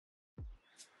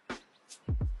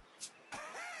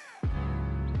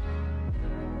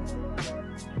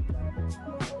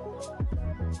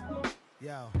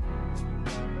Yo.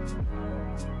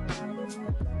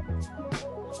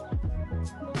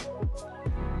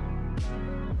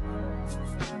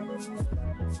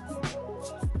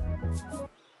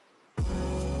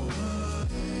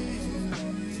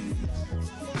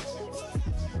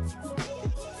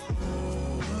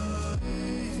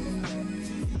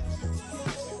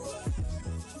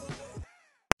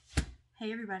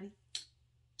 Hey everybody,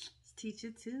 it's Teacher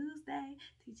Tuesday,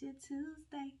 Teacher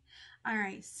Tuesday.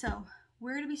 Alright, so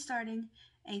we're going to be starting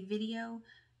a video,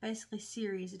 basically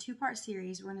series, a two-part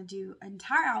series. We're going to do an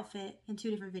entire outfit in two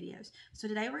different videos. So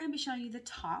today we're going to be showing you the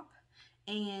top,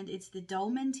 and it's the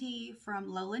Dolman Tee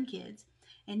from Lowland Kids.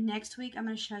 And next week I'm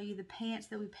going to show you the pants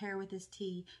that we pair with this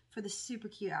tee for the super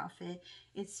cute outfit.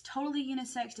 It's totally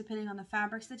unisex depending on the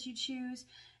fabrics that you choose.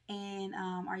 And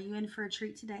are you in for a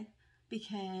treat today?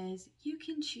 Because you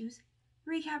can choose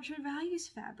Recaptured Values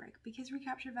fabric, because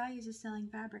Recaptured Values is selling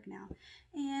fabric now.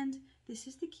 And this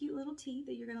is the cute little tee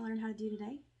that you're going to learn how to do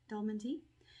today, Dolman Tee.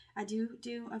 I do,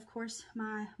 of course,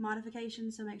 my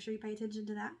modifications, so make sure you pay attention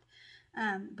to that.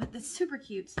 But that's super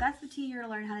cute. So that's the tee you're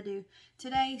going to learn how to do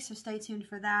today, so stay tuned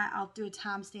for that. I'll do a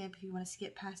timestamp if you want to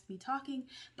skip past me talking,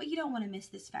 but you don't want to miss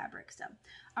this fabric. So,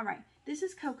 alright, this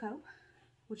is Cocoa,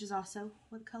 which is also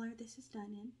what color this is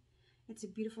done in. It's a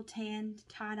beautiful tan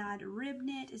tie-dyed rib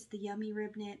knit. It's the yummy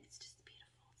rib knit. It's just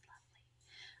beautiful. It's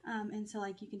lovely. And so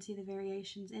like you can see the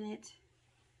variations in it.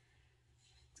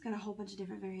 It's got a whole bunch of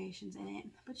different variations in it.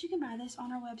 But you can buy this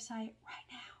on our website right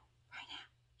now. Right now.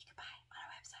 You can buy it on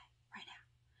our website right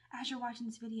now. As you're watching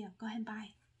this video, go ahead and buy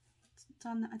it. It's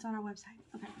on our website.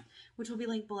 Okay. Which will be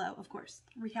linked below, of course.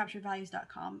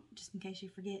 Recapturedvalues.com, just in case you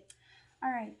forget.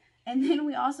 Alright. And then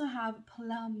we also have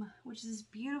Plum, which is this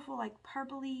beautiful, like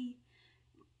purpley,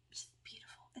 just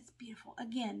beautiful. It's beautiful.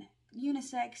 Again,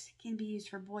 unisex, can be used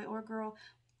for boy or girl.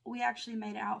 We actually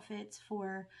made outfits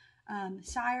for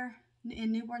Sire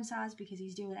in newborn size because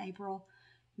he's due in April,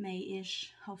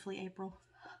 May-ish, hopefully April.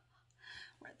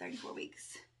 We're at 34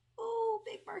 weeks. Oh,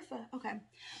 Big Bertha. Okay.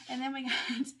 And then we got,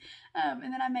 and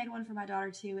then I made one for my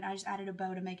daughter too, and I just added a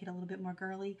bow to make it a little bit more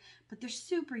girly. But they're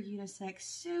super unisex,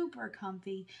 super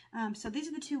comfy. So these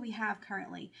are the two we have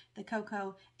currently, the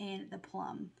Cocoa and the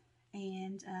Plum.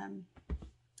 And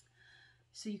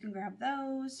so you can grab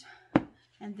those.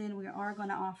 And then we are going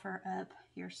to offer up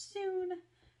here soon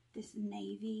this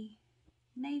navy,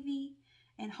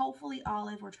 and hopefully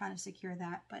olive. We're trying to secure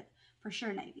that, but for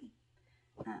sure navy.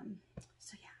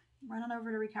 So yeah, run on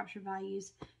over to Recaptured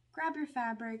Values, grab your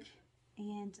fabric,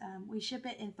 and we ship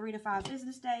it in 3 to 5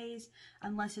 business days,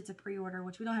 unless it's a pre-order,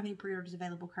 which we don't have any pre-orders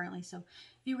available currently. So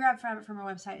if you grab fabric from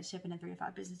our website, it's shipping in 3 to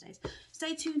 5 business days.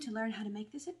 Stay tuned to learn how to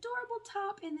make this adorable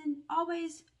top, and then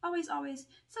always, always, always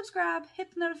subscribe,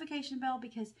 hit the notification bell,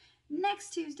 because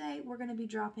next Tuesday we're going to be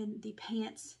dropping the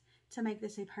pants to make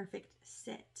this a perfect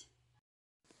set.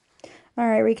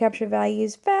 Alright, Recaptured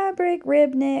Values fabric,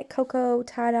 rib knit, Cocoa,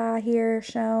 tie-dye here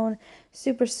shown.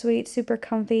 Super sweet, super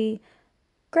comfy.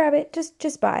 Grab it.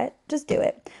 Just buy it. Just do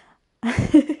it.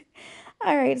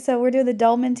 Alright, so we're doing the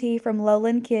Dolman Tee from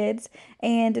Lowland Kids.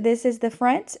 And this is the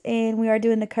front, and we are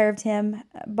doing the curved hem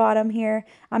bottom here.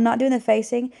 I'm not doing the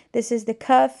facing. This is the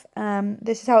cuff.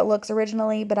 This is how it looks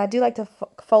originally, but I do like to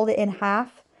fold it in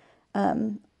half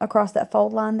across that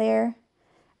fold line there.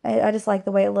 I just like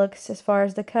the way it looks as far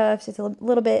as the cuffs. It's a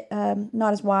little bit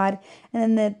not as wide. And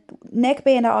then the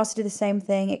neckband, I also do the same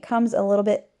thing. It comes a little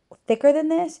bit thicker than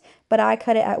this, but I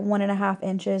cut it at 1.5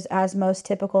 inches, as most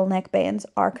typical neckbands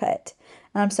are cut.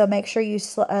 So make sure you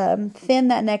thin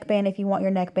that neckband if you want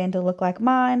your neckband to look like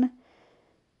mine.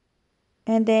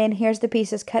 And then here's the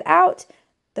pieces cut out.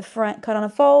 The front cut on a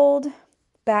fold,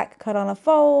 back cut on a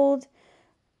fold,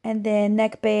 and then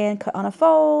neckband cut on a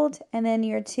fold, and then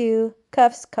your 2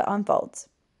 cuffs cut on folds.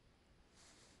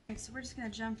 Okay, so we're just going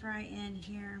to jump right in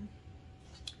here.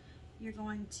 You're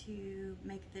going to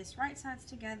make this right sides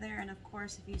together, and of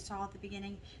course, if you saw at the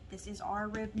beginning, this is our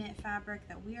rib knit fabric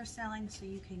that we are selling, so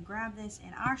you can grab this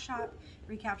in our shop,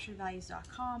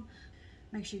 recapturedvalues.com.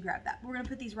 Make sure you grab that. We're going to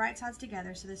put these right sides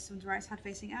together, so this one's right side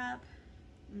facing up.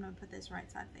 I'm going to put this right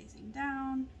side facing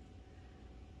down.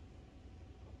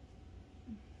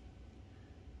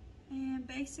 And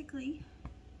basically,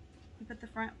 you put the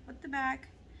front with the back,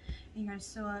 and you're going to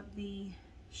sew up the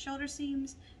shoulder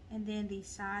seams and then the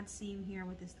side seam here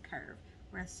with this curve.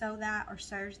 We're going to sew that or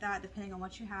serge that depending on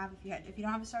what you have. If you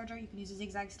don't have a serger, you can use a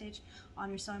zigzag stitch on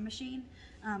your sewing machine,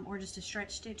 or just a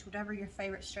stretch stitch, whatever your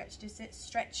favorite stretch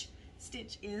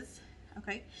stitch is.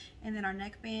 Okay, and then our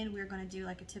neckband, we're going to do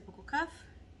like a typical cuff.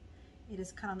 It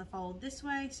is cut on the fold this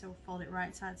way, so fold it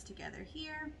right sides together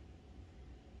here.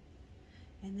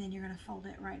 And then you're going to fold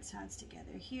it right sides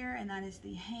together here, and that is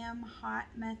the ham hot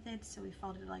method. So we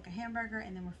folded it like a hamburger,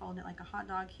 and then we're folding it like a hot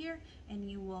dog here, and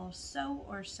you will sew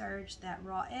or serge that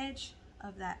raw edge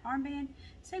of that armband.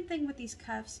 Same thing with these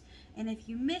cuffs. And if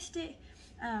you missed it,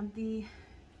 the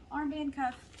armband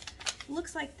cuff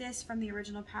looks like this from the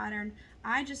original pattern.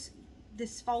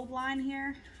 This fold line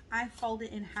here, I fold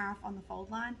it in half on the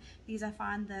fold line because I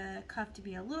find the cuff to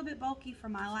be a little bit bulky for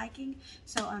my liking.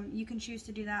 So you can choose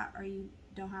to do that, or you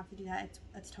don't have to do that.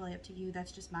 That's totally up to you.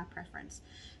 That's just my preference.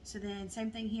 So then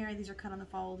same thing here. These are cut on the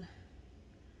fold.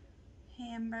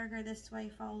 Hamburger this way,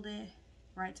 fold it.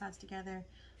 Right sides together.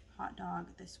 Hot dog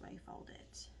this way, fold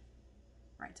it.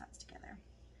 Right sides together.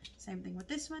 Same thing with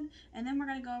this one. And then we're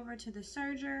going to go over to the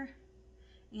serger.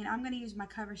 And I'm going to use my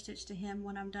cover stitch to hem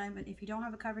when I'm done. But if you don't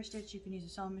have a cover stitch, you can use a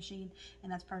sewing machine,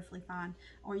 and that's perfectly fine.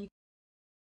 Or you.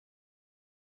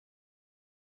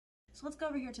 So let's go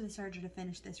over here to the serger to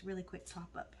finish this really quick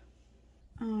top up.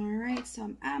 Alright, so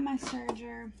I'm at my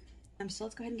serger. So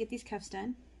let's go ahead and get these cuffs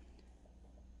done.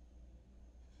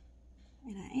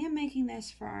 And I am making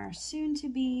this for our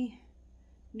soon-to-be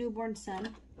newborn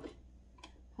son.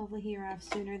 Hopefully he arrives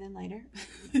sooner than later.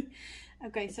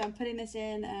 Okay, so I'm putting this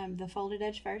in the folded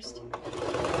edge first.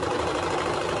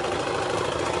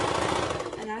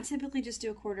 And I typically just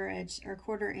do a quarter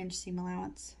inch seam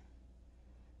allowance.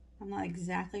 I'm not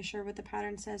exactly sure what the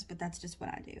pattern says, but that's just what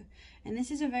I do. And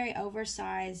this is a very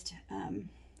oversized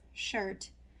shirt,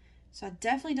 so I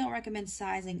definitely don't recommend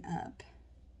sizing up.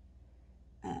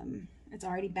 It's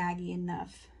already baggy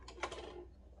enough.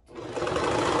 Alright,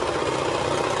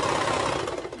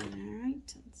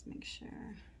 let's make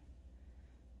sure.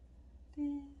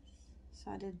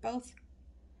 So I did both.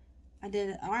 I did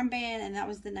an armband, and that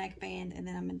was the neck band, and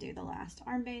then I'm going to do the last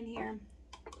armband here.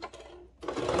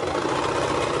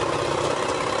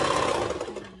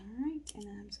 And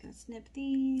then I'm just going to snip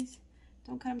these.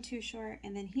 Don't cut them too short.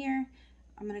 And then here,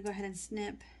 I'm going to go ahead and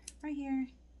snip right here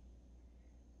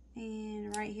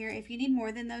and right here. If you need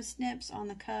more than those snips on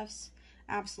the cuffs,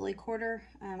 absolutely quarter.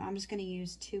 I'm just going to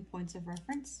use 2 points of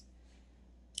reference.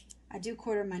 I do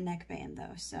quarter my neck band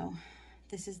though. So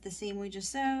this is the seam we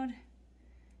just sewed.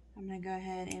 I'm going to go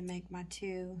ahead and make my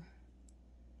 2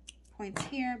 points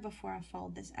here before I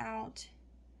fold this out.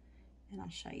 And I'll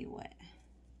show you what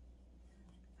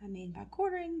I mean by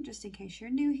quartering, just in case you're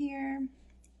new here.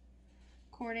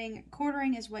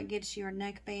 Quartering is what gets your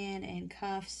neckband and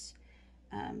cuffs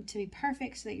to be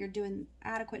perfect, so that you're doing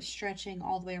adequate stretching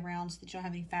all the way around, so that you don't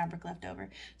have any fabric left over.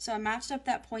 So I matched up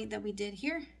that point that we did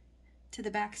here to the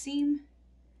back seam.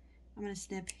 I'm going to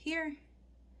snip here,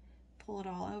 pull it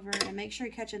all over, and make sure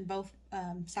you're catching both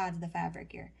sides of the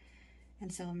fabric here.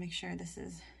 And so I'll make sure this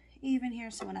is even here,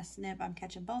 so when I snip, I'm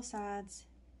catching both sides.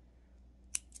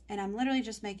 And I'm literally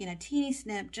just making a teeny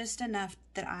snip, just enough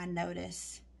that I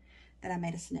notice that I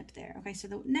made a snip there. Okay, so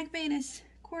the neckband is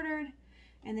quartered.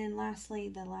 And then lastly,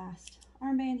 the last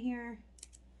armband here.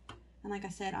 And like I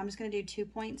said, I'm just going to do 2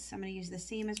 points. I'm going to use the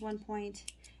seam as 1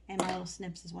 point and my little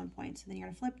snips as 1 point. So then you're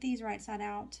going to flip these right side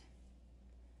out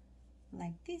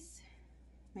like this.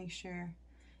 Make sure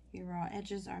your raw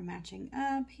edges are matching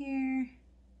up here.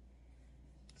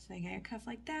 So you got your cuff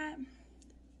like that.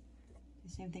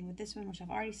 The same thing with this one, which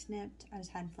I've already snipped. I just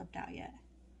hadn't flipped out yet.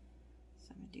 So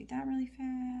I'm going to do that really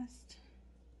fast.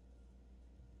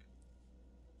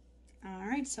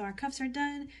 Alright, so our cuffs are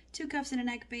done. 2 cuffs and a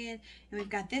neckband. And we've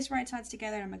got this right sides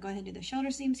together. I'm going to go ahead and do the shoulder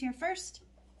seams here first.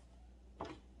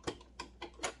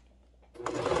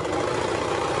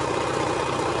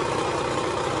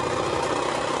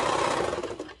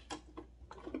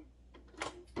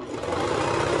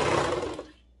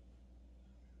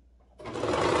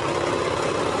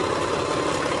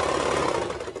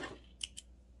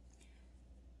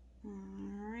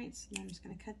 So I'm just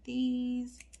going to cut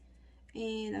these.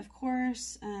 And of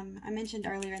course, I mentioned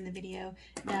earlier in the video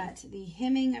that the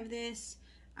hemming of this,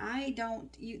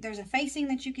 there's a facing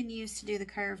that you can use to do the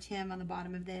curved hem on the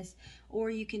bottom of this, or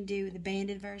you can do the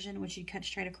banded version, which you cut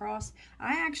straight across.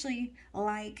 I actually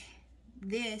like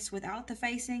this without the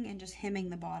facing and just hemming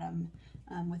the bottom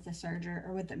with the serger,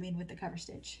 or with the cover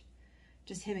stitch.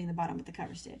 Just hemming the bottom with the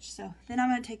cover stitch. So then I'm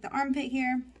going to take the armpit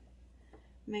here,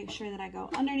 make sure that I go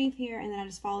underneath here, and then I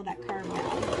just follow that curve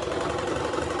down.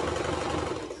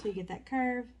 So you get that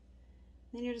curve.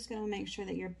 Then you're just going to make sure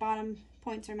that your bottom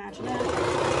points are matching up.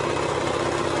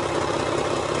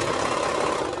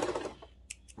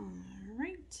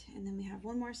 Alright, and then we have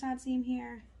one more side seam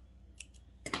here.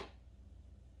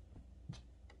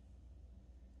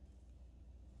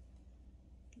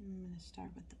 I'm going to start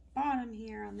with the bottom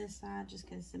here on this side, just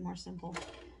because it's more simple.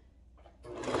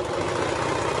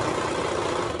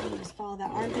 just follow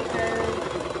that armpit curve.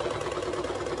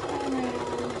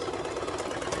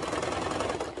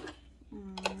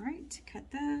 Alright, cut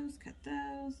those, cut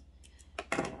those.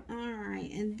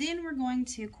 Alright, and then we're going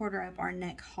to quarter up our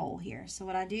neck hole here. So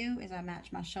what I do is I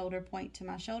match my shoulder point to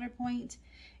my shoulder point,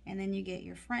 and then you get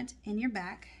your front and your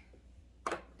back.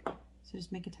 So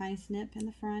just make a tiny snip in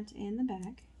the front and the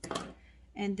back.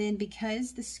 And then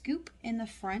because the scoop in the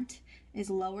front is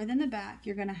lower than the back,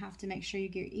 you're going to have to make sure you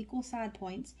get equal side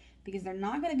points, because they're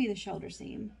not going to be the shoulder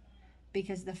seam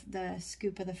because the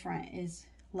scoop of the front is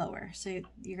lower. So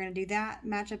you're going to do that,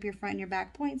 match up your front and your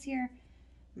back points here.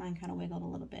 Mine kind of wiggled a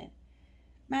little bit.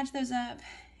 Match those up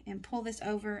and pull this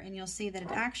over, and you'll see that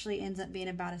it actually ends up being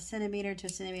about 1 centimeter to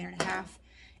 1.5 centimeters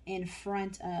in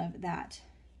front of that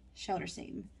shoulder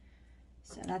seam.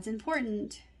 So that's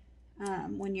important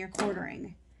when you're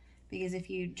quartering, because if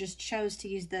you just chose to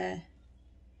use the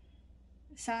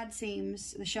side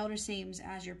seams, the shoulder seams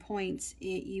as your points,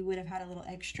 you would have had a little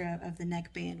extra of the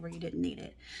neck band where you didn't need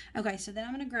it. Okay, so then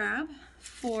I'm going to grab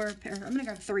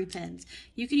 3 pins.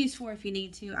 You can use 4 if you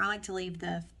need to. I like to leave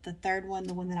the third one,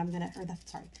 the one that I'm going to,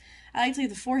 I like to leave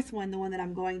the fourth one, the one that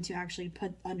I'm going to actually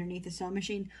put underneath the sewing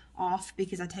machine, off,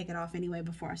 because I take it off anyway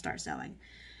before I start sewing.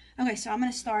 Okay, so I'm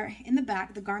going to start in the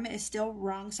back. The garment is still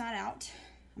wrong side out.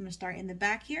 I'm going to start in the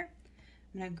back here.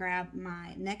 I'm going to grab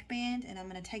my neckband, and I'm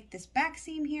going to take this back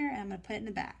seam here, and I'm going to put it in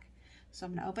the back. So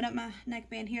I'm going to open up my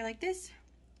neckband here like this,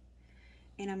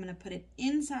 and I'm going to put it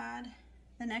inside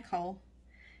the neck hole,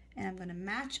 and I'm going to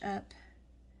match up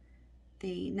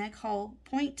the neck hole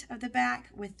point of the back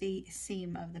with the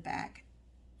seam of the back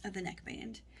of the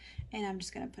neckband. And I'm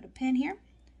just going to put a pin here,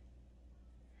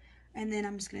 and then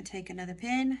I'm just going to take another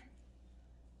pin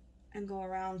and go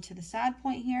around to the side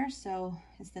point here. So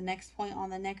it's the next point on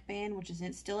the neckband, which is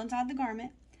still inside the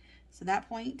garment. So that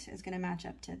point is going to match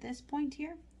up to this point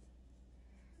here.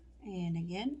 And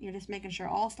again, you're just making sure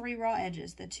all 3 raw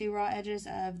edges, the 2 raw edges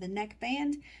of the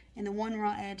neckband and the 1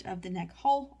 raw edge of the neck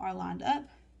hole, are lined up.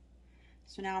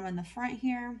 So now I'm in the front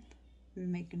here,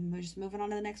 just moving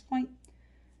on to the next point,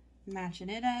 matching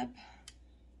it up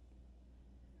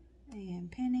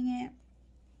and pinning it.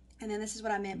 And then this is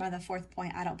what I meant by the 4th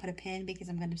point. I don't put a pin because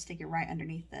I'm going to stick it right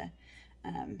underneath the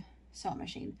sewing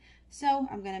machine. So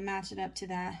I'm going to match it up to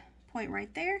that point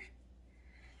right there.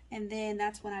 And then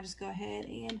that's when I just go ahead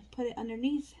and put it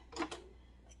underneath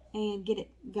and get it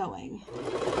going.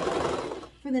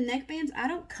 For the neckbands, I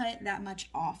don't cut that much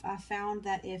off. I found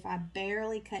that if I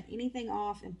barely cut anything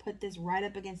off and put this right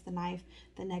up against the knife,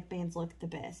 the neckbands look the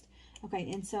best.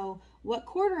 Okay, and so what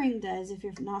quartering does, if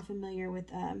you're not familiar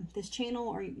with this channel,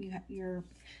 or you're,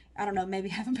 I don't know, maybe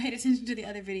haven't paid attention to the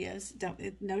other videos,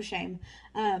 no shame.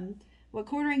 What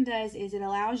quartering does is it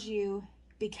allows you,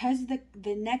 because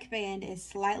the neckband is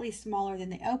slightly smaller than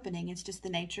the opening, it's just the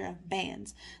nature of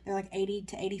bands. They're like 80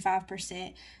 to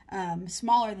 85%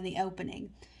 smaller than the opening.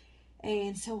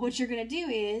 And so what you're going to do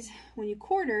is, when you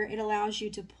quarter, it allows you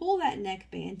to pull that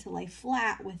neckband to lay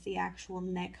flat with the actual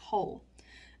neck hole.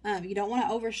 You don't want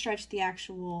to overstretch the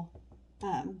actual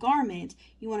garment.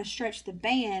 You want to stretch the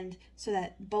band so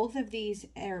that both of these,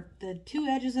 are the 2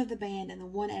 edges of the band and the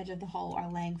 1 edge of the hole,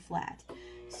 are laying flat.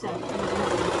 So,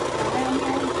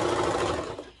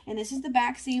 and this is the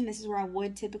back seam. This is where I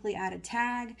would typically add a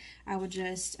tag. I would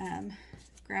just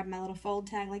grab my little fold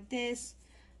tag like this,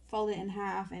 fold it in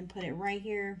half, and put it right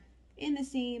here in the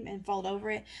seam and fold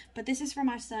over it. But this is for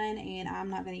my son, and I'm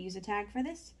not going to use a tag for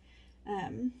this.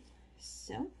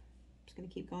 So I'm just going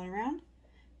to keep going around.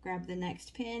 Grab the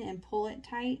next pin and pull it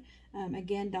tight.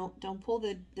 Again, don't pull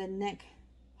the neck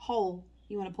hole.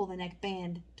 You want to pull the neck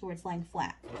band towards laying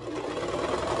flat.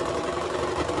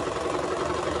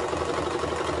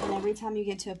 And every time you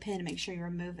get to a pin, make sure you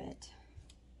remove it.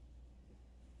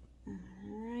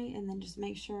 Alright, and then just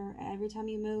make sure every time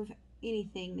you move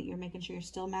anything that you're making sure you're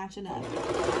still matching up.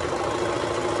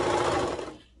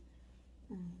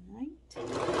 Alright.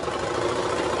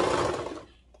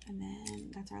 And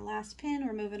then that's our last pin.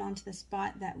 We're moving on to the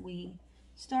spot that we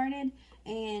started.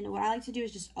 And what I like to do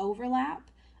is just overlap.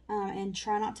 And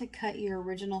try not to cut your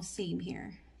original seam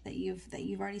here that you've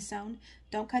already sewn.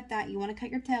 Don't cut that. You want to cut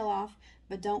your tail off,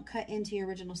 but don't cut into your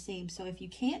original seam. So if you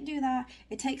can't do that,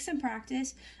 it takes some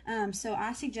practice. So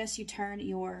I suggest you turn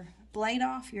your blade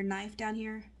off, your knife down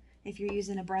here. If you're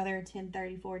using a Brother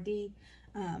 1034D,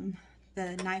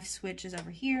 the knife switch is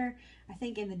over here. I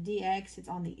think in the DX it's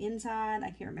on the inside.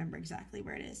 I can't remember exactly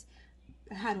where it is.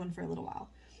 I had one for a little while.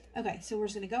 Okay, so we're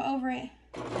just going to go over it.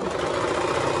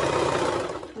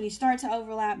 When you start to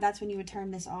overlap, that's when you would turn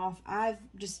this off. I've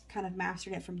just kind of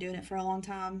mastered it from doing it for a long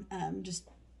time. Just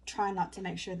trying to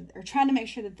make sure that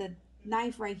the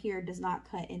knife right here does not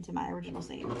cut into my original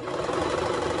seam.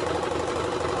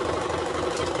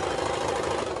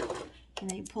 And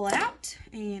then you pull it out,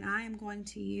 and I am going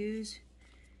to use,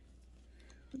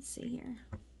 let's see here,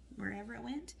 wherever it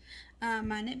went,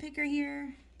 my nitpicker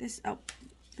here. This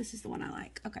is the one I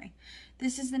like. Okay,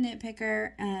 this is the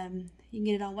nitpicker. You can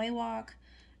get it on Way Walk.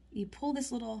 You pull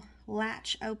this little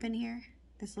latch open here,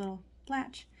 this little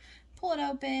latch, pull it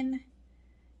open.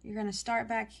 You're going to start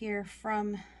back here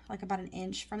from like about 1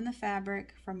 inch from the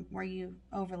fabric from where you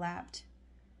overlapped.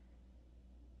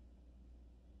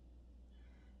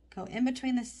 Go in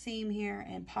between the seam here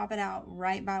and pop it out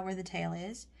right by where the tail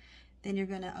is. Then you're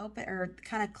going to open or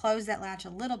kind of close that latch a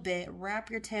little bit, wrap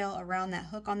your tail around that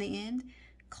hook on the end,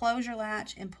 close your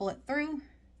latch and pull it through,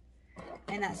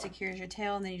 and that secures your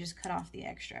tail, and then you just cut off the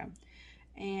extra.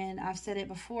 And I've said it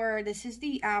before, this is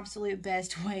the absolute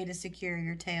best way to secure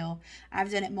your tail.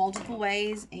 I've done it multiple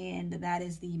ways, and that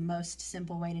is the most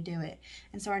simple way to do it.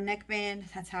 And so our neckband,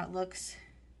 that's how it looks,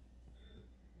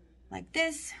 like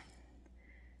this.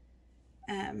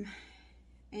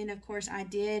 And of course I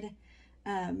did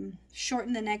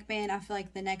shorten the neckband. I feel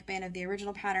like the neckband of the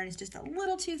original pattern is just a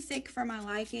little too thick for my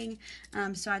liking.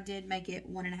 So I did make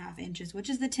it 1.5 inches, which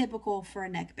is the typical for a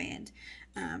neckband,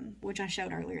 which I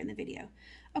showed earlier in the video.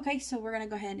 Okay, so we're gonna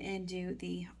go ahead and do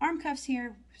the arm cuffs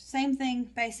here. Same thing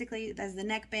basically as the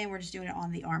neckband, we're just doing it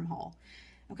on the armhole.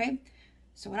 Okay,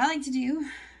 so what I like to do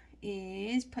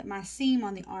is put my seam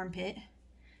on the armpit.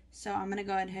 So I'm gonna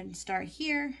go ahead and start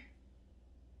here,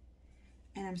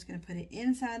 and I'm just going to put it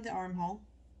inside the armhole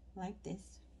like this.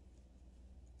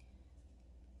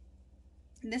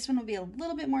 And this one will be a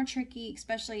little bit more tricky,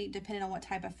 especially depending on what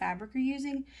type of fabric you're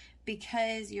using,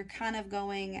 because you're kind of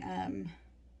going,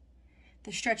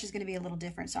 the stretch is going to be a little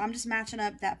different. So I'm just matching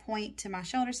up that point to my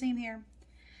shoulder seam here,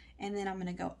 and then I'm going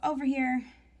to go over here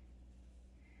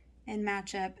and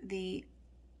match up the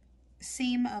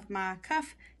seam of my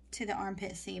cuff to the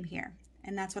armpit seam here.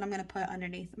 And that's what I'm going to put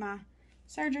underneath my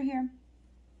serger here.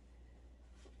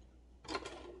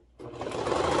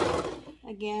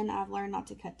 Again, I've learned not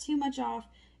to cut too much off,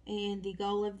 and the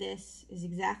goal of this is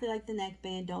exactly like the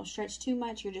neckband. Don't stretch too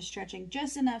much. You're just stretching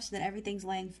just enough so that everything's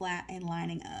laying flat and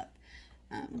lining up.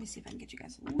 Let me see if I can get you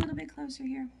guys a little bit closer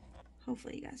here.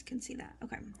 Hopefully you guys can see that.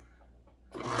 Okay. And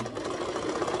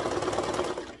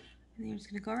then you're just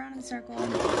going to go around in a circle.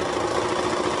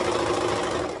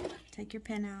 Take your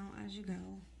pin out as you go.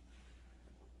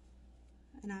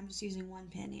 And I'm just using 1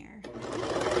 pin here.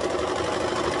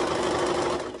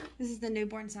 This is the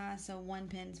newborn size, so 1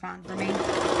 pin is fine for me.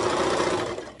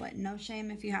 But no shame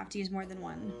if you have to use more than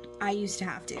 1. I used to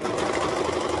have to.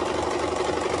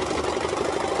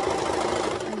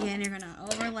 Again, you're going to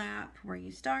overlap where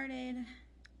you started,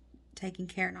 taking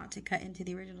care not to cut into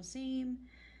the original seam.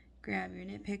 Grab your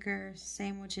nitpicker,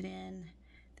 sandwich it in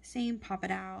the seam, pop it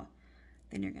out.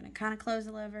 Then you're going to kind of close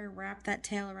the lever, wrap that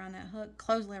tail around that hook,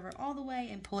 close the lever all the way,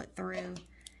 and pull it through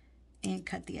and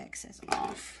cut the excess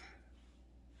off.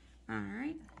 All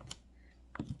right.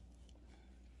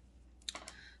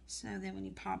 So then when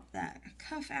you pop that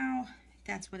cuff out,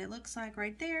 that's what it looks like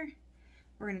right there.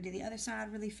 We're going to do the other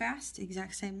side really fast, the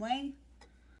exact same way.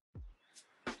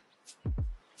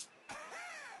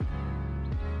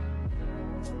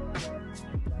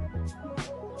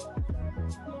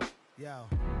 Yo.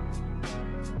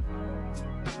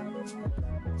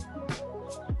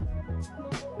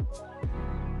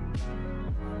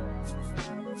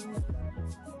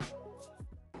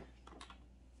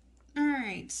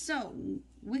 Alright, so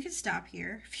we could stop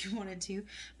here if you wanted to,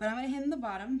 but I'm going to hem the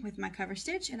bottom with my cover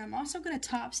stitch, and I'm also going to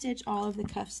top stitch all of the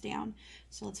cuffs down.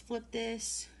 So let's flip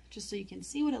this just so you can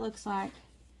see what it looks like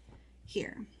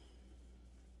here.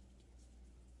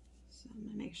 So I'm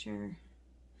going to make sure,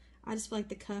 I just feel like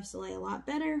the cuffs lay a lot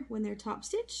better when they're top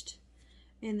stitched,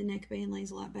 and the neckband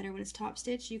lays a lot better when it's top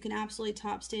stitched. You can absolutely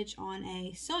top stitch on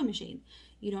a sewing machine.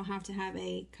 You don't have to have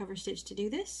a cover stitch to do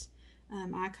this.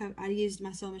 I used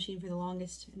my sewing machine for the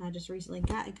longest, and I just recently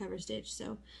got a cover stitch,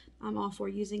 so I'm all for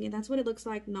using it. That's what it looks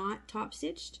like, not top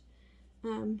stitched.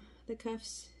 The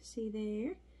cuffs, see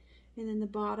there, and then the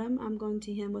bottom I'm going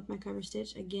to hem with my cover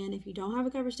stitch. Again, if you don't have a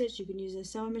cover stitch, you can use a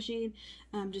sewing machine.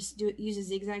 Just use a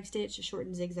zigzag stitch, a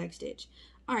shortened zigzag stitch.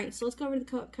 All right, so let's go over to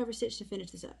the cover stitch to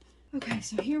finish this up. Okay,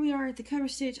 so here we are at the cover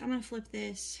stitch. I'm going to flip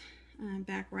this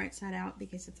back right side out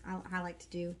because I like to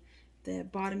do the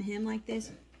bottom hem like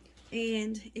this.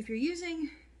 And if you're using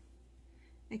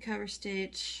a cover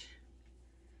stitch,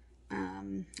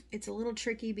 it's a little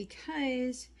tricky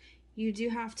because you do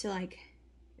have to, like,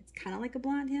 it's kind of like a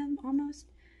blind hem almost,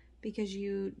 because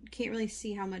you can't really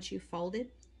see how much you folded.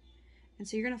 And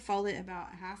so you're going to fold it about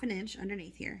 1/2 inch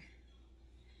underneath here.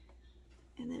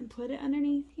 and then put it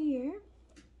underneath here.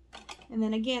 And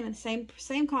then again,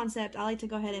 same concept. I like to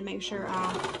go ahead and make sure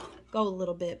I go a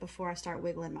little bit before I start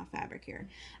wiggling my fabric here.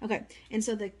 Okay, and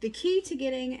so the key to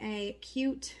getting a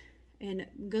cute and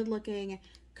good looking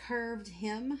curved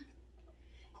hem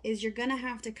is you're gonna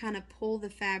have to kind of pull the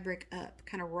fabric up,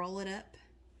 kind of roll it up,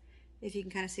 if you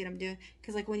can kind of see what I'm doing.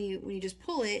 Because like when you just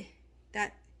pull it,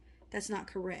 that's not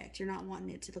correct. You're not wanting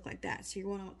it to look like that. So you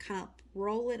want to kind of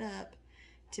roll it up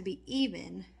to be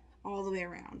even all the way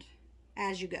around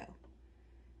as you go.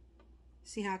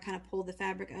 See how I kind of pulled the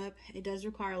fabric up? It does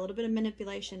require a little bit of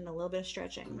manipulation and a little bit of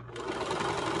stretching.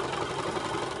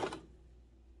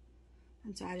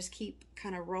 And so I just keep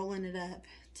kind of rolling it up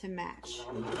to match.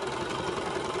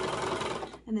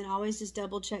 And then always just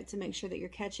double check to make sure that you're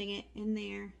catching it in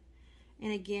there.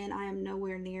 And again, I am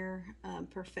nowhere near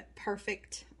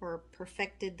perfect or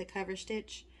perfected the cover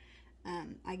stitch.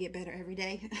 I get better every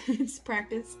day. It's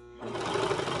practice.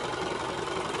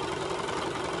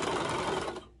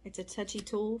 It's a touchy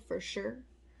tool for sure.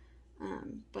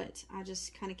 But I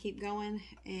just kind of keep going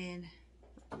and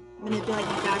manipulate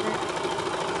the fabric.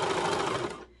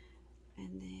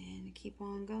 And then keep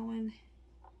on going.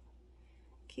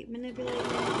 Keep manipulating.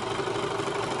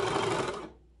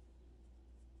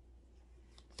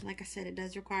 Like I said, it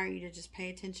does require you to just pay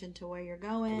attention to where you're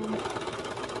going.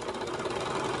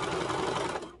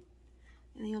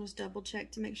 And then you'll just double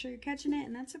check to make sure you're catching it.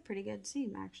 And that's a pretty good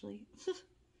seam, actually.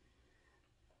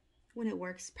 When it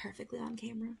works perfectly on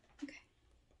camera. Okay.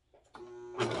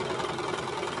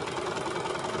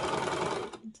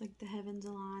 It's like the heavens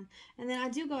align. And then I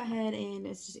do go ahead and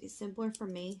it's simpler for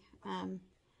me.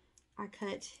 I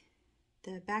cut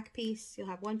the back piece. You'll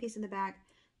have one piece in the back,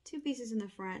 2 pieces in the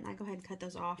front. I go ahead and cut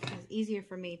those off. It's easier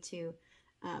for me to,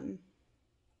 what's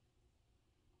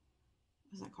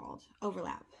that called?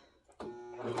 Overlap.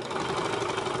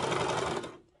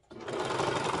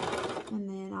 And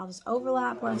then I'll just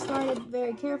overlap where I started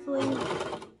very carefully.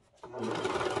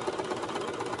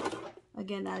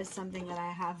 Again, that is something that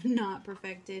I have not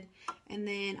perfected. And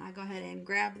then I go ahead and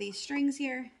grab these strings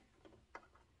here.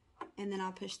 And then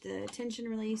I'll push the tension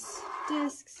release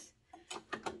discs.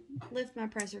 Lift my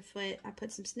presser foot. I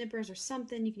put some snippers or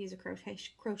something. You can use a crochet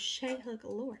hook.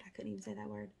 Lord, I couldn't even say that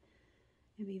word.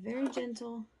 And be very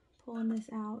gentle pulling this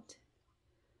out.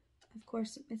 Of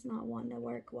course, it's not wanting to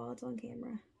work while it's on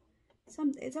camera.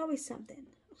 It's always something.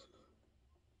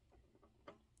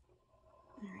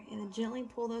 Alright, and then gently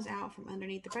pull those out from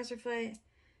underneath the presser foot.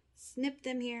 Snip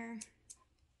them here.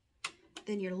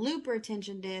 Then your looper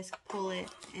tension disc, pull it,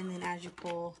 and then as you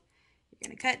pull, you're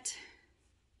going to cut.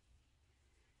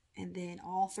 And then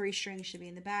all 3 strings should be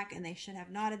in the back, and they should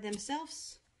have knotted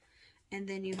themselves. And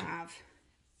then you have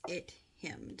it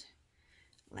hemmed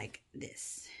like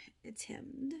this. It's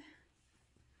hemmed.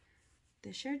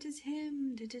 The shirt is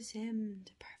hemmed. It is hemmed.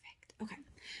 Perfect. Okay.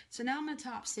 So now I'm going to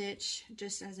top stitch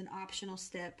just as an optional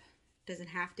step. Doesn't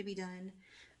have to be done.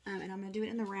 And I'm going to do it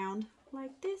in the round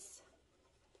like this.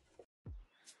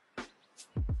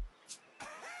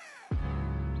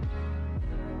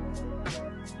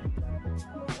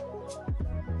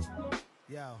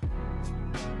 Yo.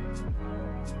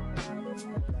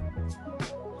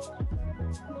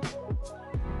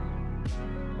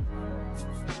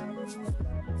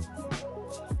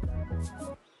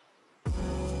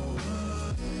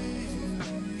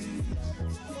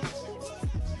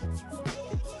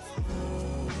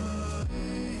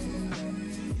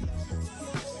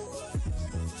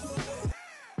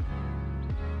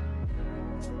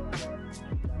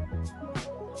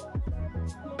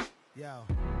 Yo.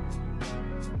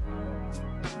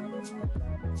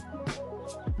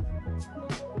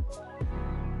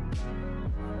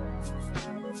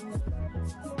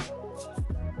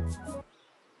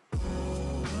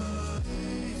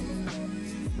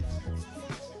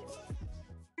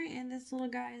 And this little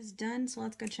guy is done, so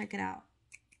let's go check it out.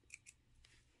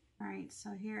 Alright,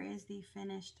 so here is the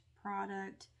finished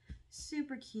product.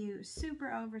 Super cute,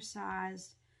 super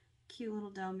oversized, cute little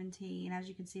Dolman Tee. And as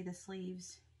you can see, the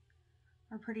sleeves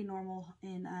are pretty normal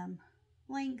in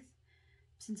length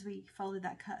since we folded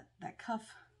that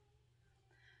cuff.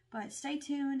 But stay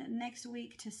tuned next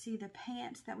week to see the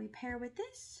pants that we pair with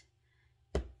this.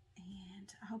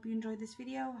 And I hope you enjoyed this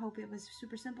video. Hope it was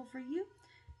super simple for you.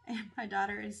 And my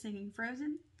daughter is singing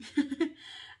Frozen.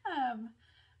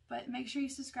 But make sure you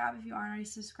subscribe if you aren't already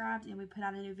subscribed. And we put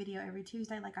out a new video every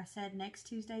Tuesday. Like I said, next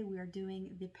Tuesday we are doing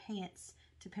the pants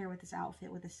to pair with this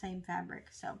outfit with the same fabric.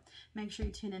 So make sure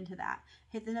you tune into that.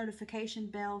 Hit the notification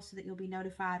bell so that you'll be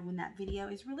notified when that video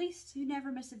is released so you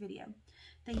never miss a video.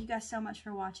 Thank you guys so much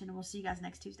for watching, and we'll see you guys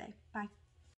next Tuesday. Bye.